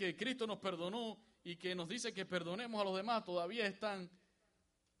saben que Cristo nos perdonó y que nos dice que perdonemos a los demás, todavía están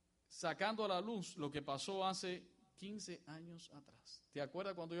sacando a la luz lo que pasó hace 15 años atrás. ¿Te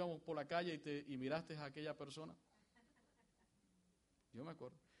acuerdas cuando íbamos por la calle y miraste a aquella persona? Yo me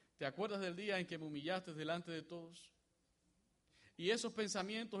acuerdo. ¿Te acuerdas del día en que me humillaste delante de todos? Y esos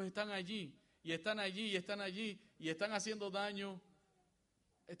pensamientos están allí, y están allí, y están allí, y están haciendo daño.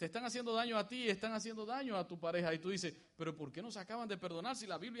 Te están haciendo daño a ti, y están haciendo daño a tu pareja. Y tú dices, pero ¿por qué no se acaban de perdonar si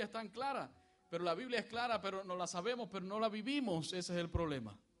la Biblia es tan clara? Pero la Biblia es clara, pero no la sabemos, pero no la vivimos. Ese es el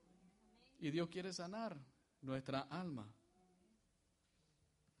problema. Y Dios quiere sanar nuestra alma.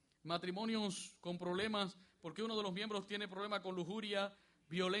 Matrimonios con problemas, porque uno de los miembros tiene problema con lujuria,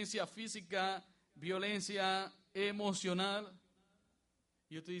 violencia física, violencia emocional.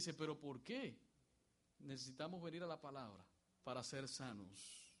 Y usted dice, ¿pero por qué? Necesitamos venir a la palabra para ser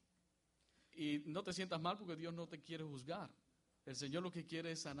sanos. Y no te sientas mal porque Dios no te quiere juzgar. El Señor lo que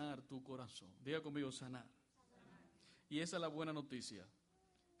quiere es sanar tu corazón. Diga conmigo, sanar. Y esa es la buena noticia.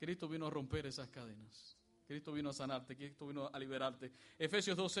 Cristo vino a romper esas cadenas. Cristo vino a sanarte, Cristo vino a liberarte.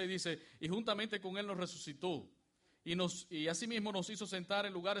 Efesios 2:6 dice, y juntamente con Él nos resucitó. Y asimismo nos hizo sentar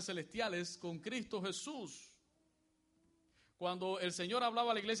en lugares celestiales con Cristo Jesús. Cuando el Señor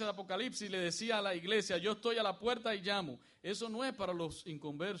hablaba a la iglesia de Apocalipsis, le decía a la iglesia, yo estoy a la puerta y llamo. Eso no es para los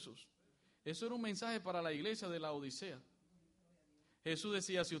inconversos. Eso era un mensaje para la iglesia de la Odisea. Jesús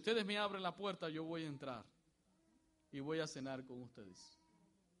decía, si ustedes me abren la puerta, yo voy a entrar y voy a cenar con ustedes.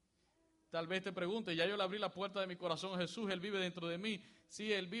 Tal vez te pregunte, ya yo le abrí la puerta de mi corazón a Jesús, Él vive dentro de mí.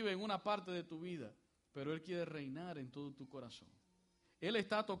 Sí, Él vive en una parte de tu vida, pero Él quiere reinar en todo tu corazón. Él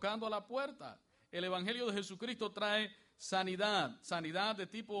está tocando a la puerta. El Evangelio de Jesucristo trae sanidad de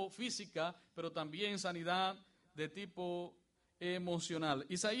tipo física, pero también sanidad de tipo emocional.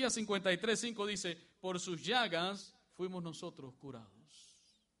 Isaías 53:5 dice, por sus llagas fuimos nosotros curados.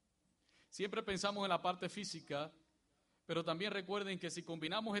 Siempre pensamos en la parte física, pero también recuerden que si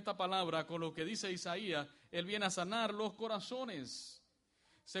combinamos esta palabra con lo que dice Isaías, Él viene a sanar los corazones.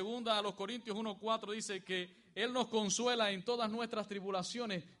 Segunda a los Corintios 1:4 dice que Él nos consuela en todas nuestras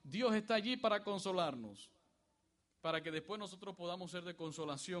tribulaciones. Dios está allí para consolarnos, para que después nosotros podamos ser de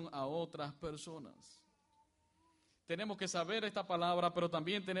consolación a otras personas. Tenemos que saber esta palabra, pero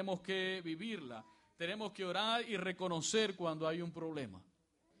también tenemos que vivirla. Tenemos que orar y reconocer cuando hay un problema.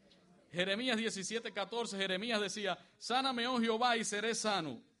 Jeremías 17:14, Jeremías decía, sáname, oh Jehová, y seré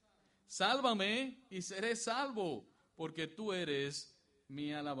sano. Sálvame y seré salvo, porque tú eres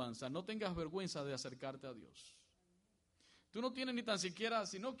mi alabanza. No tengas vergüenza de acercarte a Dios. Tú no tienes ni tan siquiera,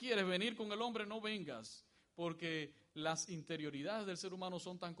 si no quieres venir con el hombre, no vengas, porque las interioridades del ser humano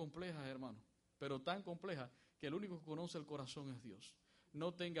son tan complejas, hermano, pero tan complejas que el único que conoce el corazón es Dios.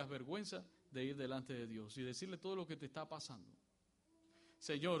 No tengas vergüenza de ir delante de Dios y decirle todo lo que te está pasando.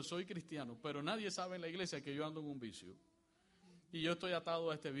 Señor, soy cristiano, pero nadie sabe en la iglesia que yo ando en un vicio. Y yo estoy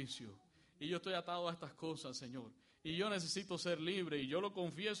atado a este vicio. Y yo estoy atado a estas cosas, Señor. Y yo necesito ser libre y yo lo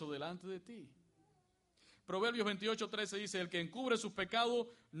confieso delante de ti. Proverbios 28:13 dice, el que encubre sus pecados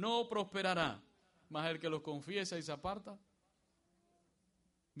no prosperará, mas el que los confiesa y se aparta.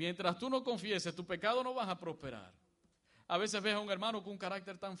 Mientras tú no confieses, tu pecado no vas a prosperar. A veces ves a un hermano con un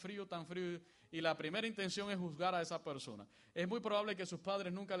carácter tan frío, y la primera intención es juzgar a esa persona. Es muy probable que sus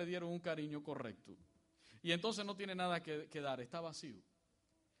padres nunca le dieron un cariño correcto. Y entonces no tiene nada que dar, está vacío.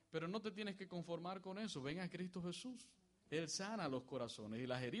 Pero no te tienes que conformar con eso. Ven a Cristo Jesús. Él sana los corazones y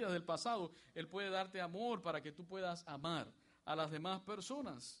las heridas del pasado. Él puede darte amor para que tú puedas amar a las demás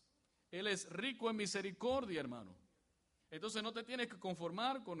personas. Él es rico en misericordia, hermano. Entonces no te tienes que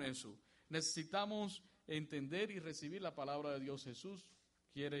conformar con eso. Necesitamos entender y recibir la palabra de Dios. Jesús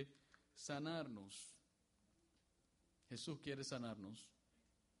quiere sanarnos. Jesús quiere sanarnos.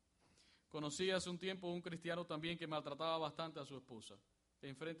 Conocí hace un tiempo un cristiano también que maltrataba bastante a su esposa,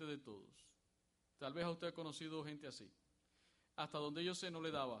 enfrente de todos. Tal vez a usted ha conocido gente así. Hasta donde yo sé no le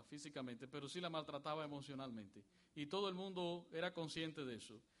daba físicamente, pero sí la maltrataba emocionalmente. Y todo el mundo era consciente de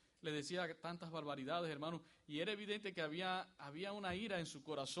eso. Le decía tantas barbaridades, hermano, y era evidente que había una ira en su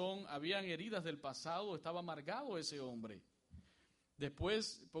corazón, habían heridas del pasado, estaba amargado ese hombre.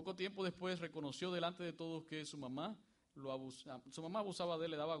 Después, poco tiempo después, reconoció delante de todos que su mamá abusaba de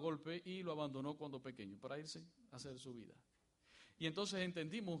él, le daba golpe y lo abandonó cuando pequeño para irse a hacer su vida. Y entonces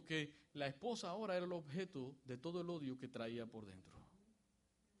entendimos que la esposa ahora era el objeto de todo el odio que traía por dentro.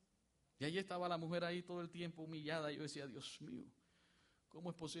 Y ahí estaba la mujer ahí todo el tiempo humillada. Y yo decía, Dios mío,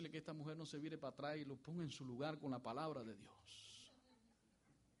 ¿cómo es posible que esta mujer no se vire para atrás y lo ponga en su lugar con la palabra de Dios?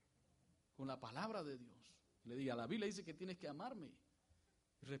 Con la palabra de Dios. Le diga, la Biblia dice que tienes que amarme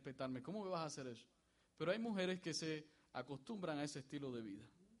y respetarme. ¿Cómo me vas a hacer eso? Pero hay mujeres que se acostumbran a ese estilo de vida,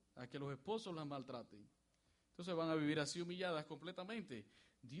 a que los esposos las maltraten. Entonces van a vivir así humilladas completamente.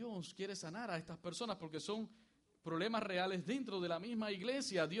 Dios quiere sanar a estas personas porque son problemas reales dentro de la misma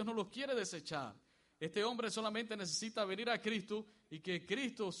iglesia. Dios no los quiere desechar. Este hombre solamente necesita venir a Cristo y que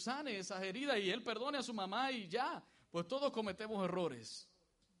Cristo sane esas heridas y Él perdone a su mamá y ya. Pues todos cometemos errores.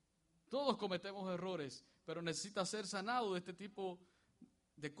 Todos cometemos errores, pero necesita ser sanado de este tipo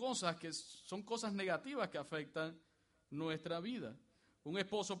de cosas que son cosas negativas que afectan nuestra vida. Un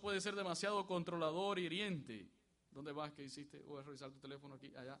esposo puede ser demasiado controlador, hiriente. ¿Dónde vas? ¿Qué hiciste? Voy a revisar tu teléfono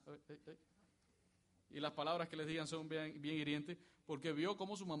aquí, allá. Y las palabras que les digan son bien hirientes porque vio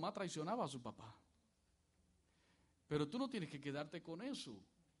cómo su mamá traicionaba a su papá. Pero tú no tienes que quedarte con eso.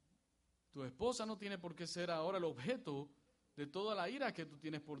 Tu esposa no tiene por qué ser ahora el objeto de toda la ira que tú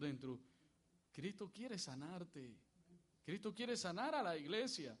tienes por dentro. Cristo quiere sanarte. Cristo quiere sanar a la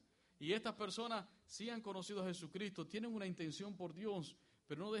iglesia. Y estas personas sí han conocido a Jesucristo, tienen una intención por Dios,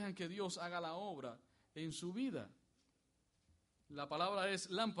 pero no dejan que Dios haga la obra en su vida. La palabra es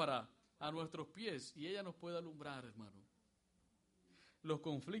lámpara a nuestros pies y ella nos puede alumbrar, hermano. Los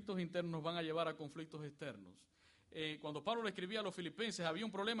conflictos internos van a llevar a conflictos externos. Cuando Pablo le escribía a los filipenses, había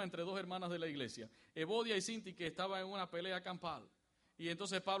un problema entre dos hermanas de la iglesia, Evodia y Sinti, que estaban en una pelea campal. Y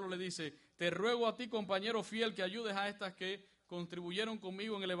entonces Pablo le dice, te ruego a ti, compañero fiel, que ayudes a estas que contribuyeron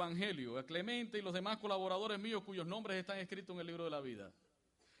conmigo en el Evangelio, a Clemente y los demás colaboradores míos cuyos nombres están escritos en el libro de la vida.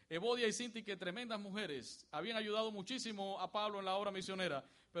 Evodia y Sinti, que tremendas mujeres, habían ayudado muchísimo a Pablo en la obra misionera,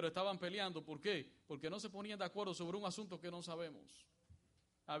 pero estaban peleando. ¿Por qué? Porque no se ponían de acuerdo sobre un asunto que no sabemos.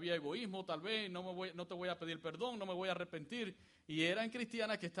 Había egoísmo, tal vez, no te voy a pedir perdón, no me voy a arrepentir. Y eran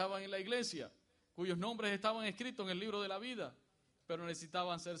cristianas que estaban en la iglesia, cuyos nombres estaban escritos en el libro de la vida, pero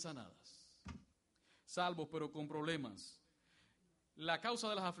necesitaban ser sanadas. Salvos, pero con problemas. La causa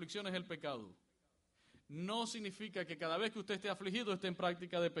de las aflicciones es el pecado. No significa que cada vez que usted esté afligido esté en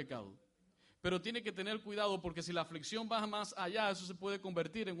práctica de pecado. Pero tiene que tener cuidado porque si la aflicción va más allá, eso se puede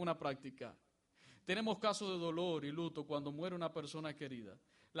convertir en una práctica. Tenemos casos de dolor y luto cuando muere una persona querida.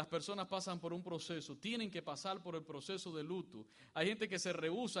 Las personas pasan por un proceso, tienen que pasar por el proceso de luto. Hay gente que se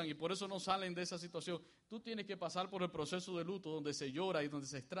rehúsan y por eso no salen de esa situación. Tú tienes que pasar por el proceso de luto donde se llora y donde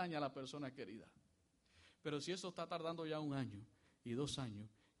se extraña a la persona querida. Pero si eso está tardando ya 1 año y 2 años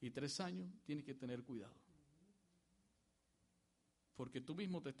y 3 años, tienes que tener cuidado. Porque tú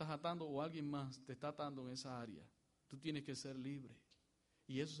mismo te estás atando o alguien más te está atando en esa área. Tú tienes que ser libre.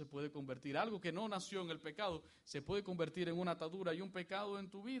 Y eso se puede convertir, algo que no nació en el pecado, se puede convertir en una atadura y un pecado en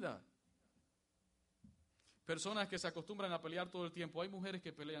tu vida. Personas que se acostumbran a pelear todo el tiempo. Hay mujeres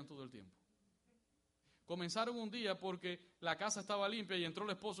que pelean todo el tiempo. Comenzaron un día porque la casa estaba limpia y entró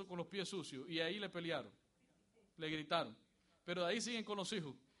el esposo con los pies sucios y ahí le pelearon, le gritaron. Pero de ahí siguen con los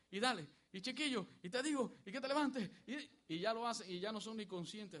hijos. Y dale, y chiquillo, y te digo, y que te levantes. Y ya lo hacen y ya no son ni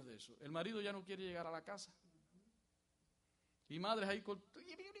conscientes de eso. El marido ya no quiere llegar a la casa. Y madres ahí con,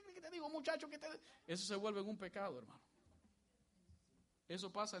 ¿qué te digo, muchacho? Eso se vuelve en un pecado, hermano.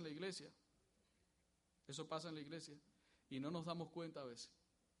 Eso pasa en la iglesia. Eso pasa en la iglesia. Y no nos damos cuenta a veces.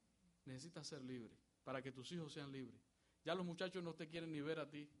 Necesitas ser libre para que tus hijos sean libres. Ya los muchachos no te quieren ni ver a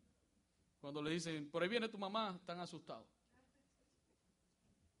ti. Cuando le dicen, por ahí viene tu mamá, están asustados.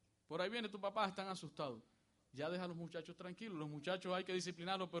 Por ahí viene tu papá, están asustados. Ya deja a los muchachos tranquilos. Los muchachos hay que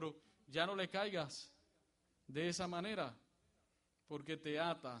disciplinarlos, pero ya no le caigas de esa manera. Porque te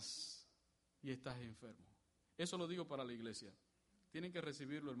atas y estás enfermo. Eso lo digo para la iglesia. Tienen que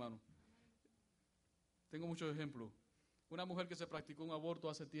recibirlo, hermano. Tengo muchos ejemplos. Una mujer que se practicó un aborto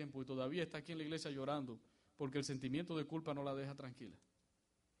hace tiempo y todavía está aquí en la iglesia llorando porque el sentimiento de culpa no la deja tranquila.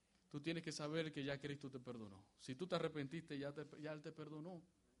 Tú tienes que saber que ya Cristo te perdonó. Si tú te arrepentiste, ya Él te perdonó.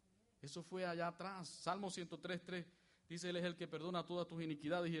 Eso fue allá atrás. Salmo 103:3 dice, Él es el que perdona todas tus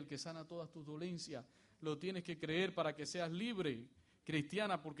iniquidades y el que sana todas tus dolencias. Lo tienes que creer para que seas libre,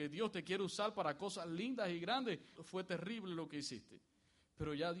 cristiana, porque Dios te quiere usar para cosas lindas y grandes. Fue terrible lo que hiciste,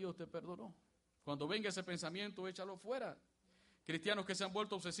 pero ya Dios te perdonó. Cuando venga ese pensamiento, échalo fuera. Cristianos que se han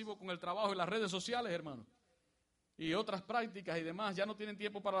vuelto obsesivos con el trabajo y las redes sociales, hermano, y otras prácticas y demás, ya no tienen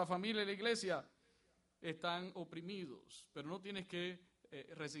tiempo para la familia y la iglesia, están oprimidos. Pero no tienes que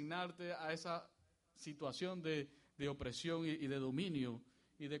resignarte a esa situación de opresión y de dominio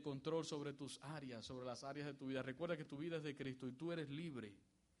y de control sobre tus áreas, sobre las áreas de tu vida. Recuerda que tu vida es de Cristo y tú eres libre.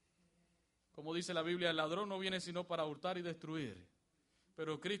 Como dice la Biblia, el ladrón no viene sino para hurtar y destruir.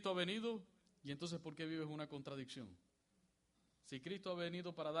 Pero Cristo ha venido, y entonces ¿por qué vives una contradicción? Si Cristo ha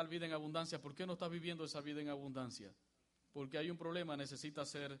venido para dar vida en abundancia, ¿por qué no estás viviendo esa vida en abundancia? Porque hay un problema, necesita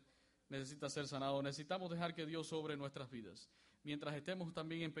ser sanado. Necesitamos dejar que Dios sobre nuestras vidas. Mientras estemos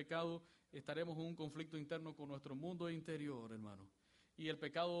también en pecado, estaremos en un conflicto interno con nuestro mundo interior, hermano. Y el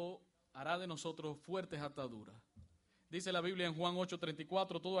pecado hará de nosotros fuertes ataduras. Dice la Biblia en Juan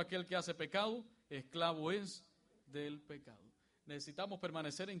 8:34, todo aquel que hace pecado, esclavo es del pecado. Necesitamos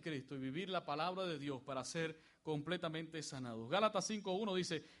permanecer en Cristo y vivir la palabra de Dios para ser completamente sanados. Gálatas 5:1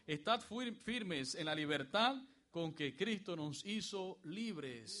 dice, estad firmes en la libertad con que Cristo nos hizo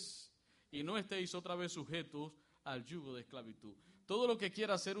libres y no estéis otra vez sujetos al yugo de esclavitud. Todo lo que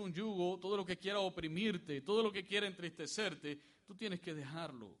quiera ser un yugo, todo lo que quiera oprimirte, todo lo que quiera entristecerte, tú tienes que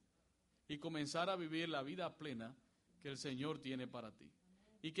dejarlo y comenzar a vivir la vida plena que el Señor tiene para ti.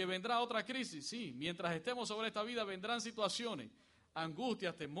 Y que vendrá otra crisis, sí, mientras estemos sobre esta vida vendrán situaciones,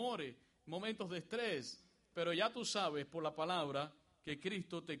 angustias, temores, momentos de estrés, pero ya tú sabes por la palabra que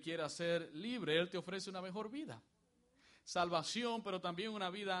Cristo te quiere hacer libre. Él te ofrece una mejor vida, salvación, pero también una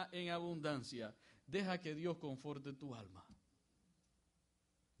vida en abundancia. Deja que Dios conforte tu alma.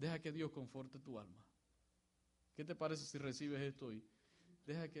 Deja que Dios conforte tu alma. ¿Qué te parece si recibes esto hoy?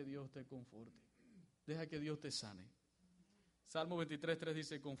 Deja que Dios te conforte. Deja que Dios te sane. Salmo 23:3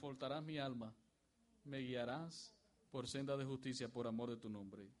 dice, confortarás mi alma, me guiarás por senda de justicia por amor de tu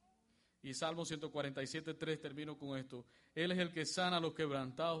nombre. Y Salmo 147:3, termino con esto, Él es el que sana a los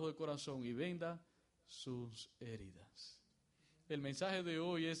quebrantados de corazón y venda sus heridas. El mensaje de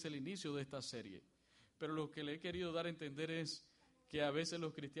hoy es el inicio de esta serie, pero lo que le he querido dar a entender es que a veces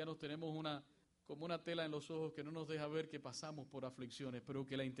los cristianos tenemos como una tela en los ojos que no nos deja ver que pasamos por aflicciones, pero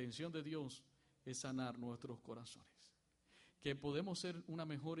que la intención de Dios es sanar nuestros corazones. Que podemos ser una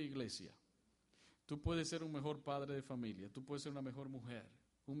mejor iglesia. Tú puedes ser un mejor padre de familia, tú puedes ser una mejor mujer,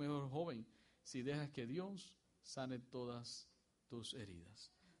 un mejor joven, si dejas que Dios sane todas tus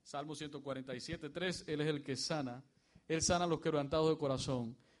heridas. Salmo 147:3, Él es el que sana, Él sana a los quebrantados de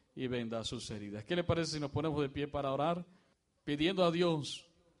corazón y venda sus heridas. ¿Qué le parece si nos ponemos de pie para orar? Pidiendo a Dios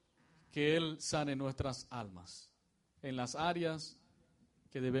que Él sane nuestras almas en las áreas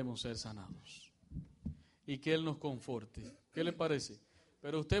que debemos ser sanados y que Él nos conforte. ¿Qué le parece?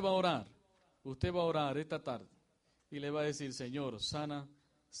 Pero usted va a orar esta tarde y le va a decir, Señor, sana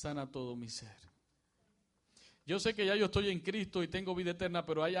todo mi ser. Yo sé que ya yo estoy en Cristo y tengo vida eterna,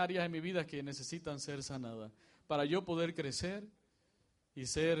 pero hay áreas en mi vida que necesitan ser sanadas para yo poder crecer y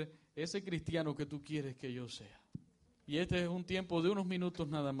ser ese cristiano que tú quieres que yo sea. Y este es un tiempo de unos minutos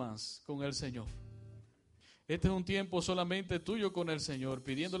nada más con el Señor. Este es un tiempo solamente tuyo con el Señor,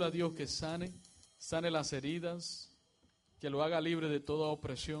 pidiéndole a Dios que sane las heridas, que lo haga libre de toda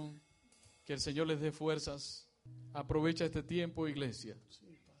opresión, que el Señor les dé fuerzas. Aprovecha este tiempo, iglesia.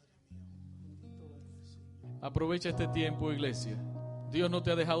 Aprovecha este tiempo, iglesia. Dios no te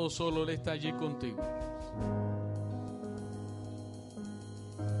ha dejado solo, Él está allí contigo.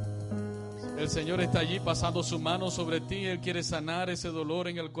 El Señor está allí pasando su mano sobre ti. Él quiere sanar ese dolor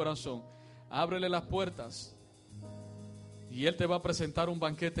en el corazón. Ábrele las puertas y Él te va a presentar un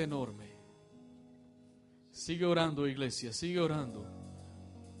banquete enorme. Sigue orando, iglesia, sigue orando.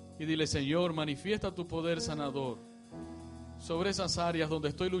 Y dile, Señor, manifiesta tu poder sanador sobre esas áreas donde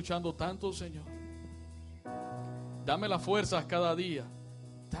estoy luchando tanto, Señor. Dame las fuerzas cada día.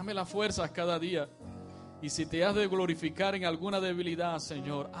 Dame las fuerzas cada día. Y si te has de glorificar en alguna debilidad,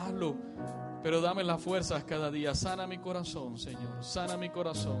 Señor, hazlo. Pero dame las fuerzas cada día. Sana mi corazón, Señor. Sana mi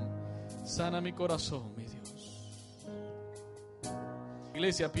corazón. Sana mi corazón, mi Dios.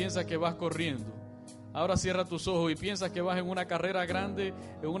 Iglesia, piensa que vas corriendo. Ahora cierra tus ojos y piensas que vas en una carrera grande,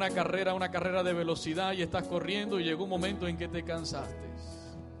 en una carrera de velocidad y estás corriendo y llegó un momento en que te cansaste.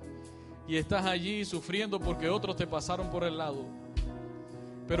 Y estás allí sufriendo porque otros te pasaron por el lado.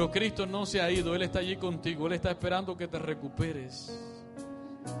 Pero Cristo no se ha ido, Él está allí contigo, Él está esperando que te recuperes,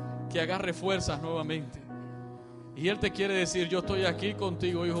 que agarres fuerzas nuevamente. Y Él te quiere decir, yo estoy aquí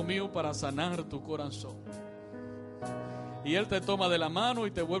contigo, hijo mío, para sanar tu corazón. Y Él te toma de la mano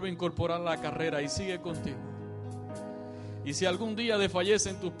y te vuelve a incorporar a la carrera y sigue contigo. Y si algún día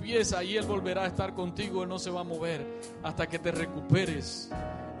desfallecen tus pies, ahí Él volverá a estar contigo, Él no se va a mover hasta que te recuperes.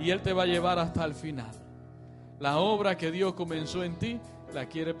 Y Él te va a llevar hasta el final. La obra que Dios comenzó en ti, la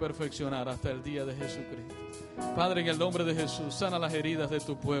quiere perfeccionar hasta el día de Jesucristo. Padre, en el nombre de Jesús, sana las heridas de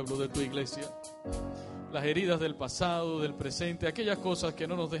tu pueblo, de tu iglesia. Las heridas del pasado, del presente, aquellas cosas que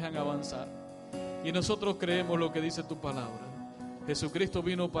no nos dejan avanzar. Y nosotros creemos lo que dice tu palabra. Jesucristo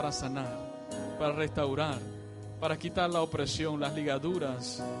vino para sanar, para restaurar, para quitar la opresión, las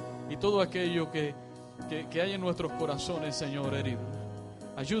ligaduras y todo aquello que hay en nuestros corazones, Señor, herido.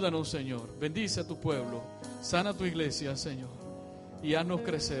 Ayúdanos, Señor. Bendice a tu pueblo. Sana tu iglesia, Señor. Y haznos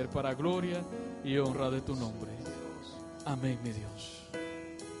crecer para gloria y honra de tu nombre. Amén, mi Dios.